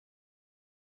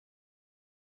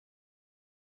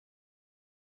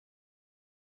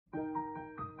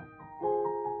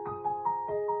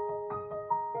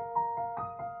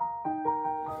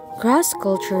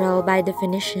Cross-cultural, by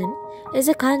definition, is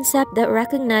a concept that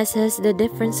recognizes the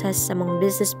differences among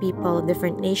business people of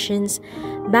different nations,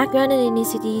 background and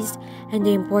ethnicities, and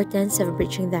the importance of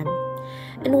bridging them.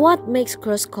 And what makes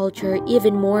cross-culture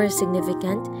even more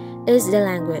significant is the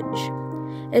language.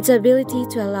 Its ability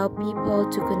to allow people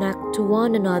to connect to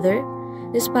one another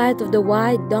despite of the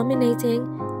wide dominating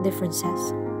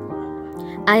differences.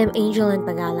 I am Angel and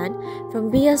Pagalan from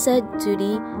BSED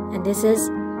 2D, and this is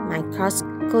my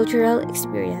cross-cultural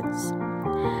experience.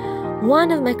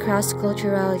 One of my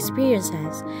cross-cultural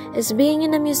experiences is being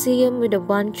in a museum with a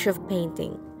bunch of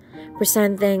paintings,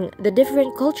 presenting the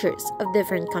different cultures of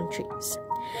different countries.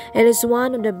 It is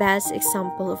one of the best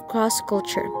examples of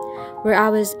cross-culture, where I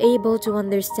was able to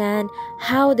understand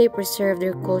how they preserve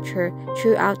their culture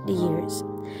throughout the years,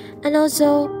 and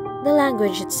also the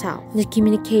language itself. The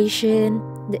communication,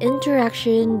 the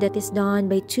interaction that is done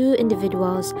by two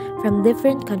individuals from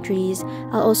different countries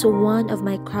are also one of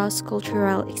my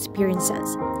cross-cultural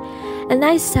experiences. And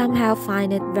I somehow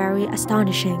find it very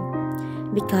astonishing,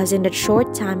 because in that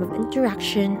short time of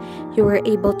interaction, you were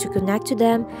able to connect to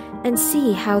them and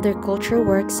see how their culture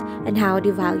works and how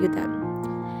they value them.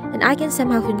 And I can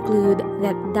somehow conclude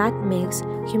that that makes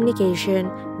communication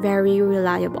very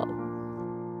reliable.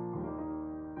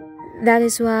 That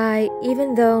is why,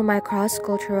 even though my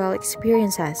cross-cultural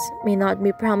experiences may not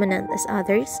be prominent as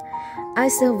others, I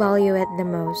still value it the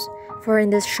most, for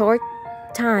in this short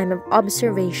time of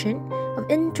observation, of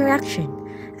interaction,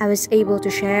 I was able to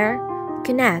share,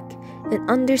 connect, and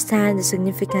understand the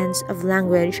significance of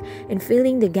language in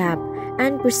filling the gap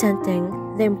and presenting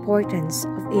the importance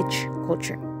of each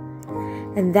culture.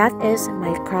 And that is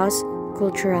my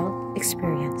cross-cultural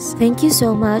experience. Thank you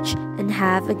so much and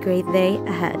have a great day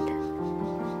ahead.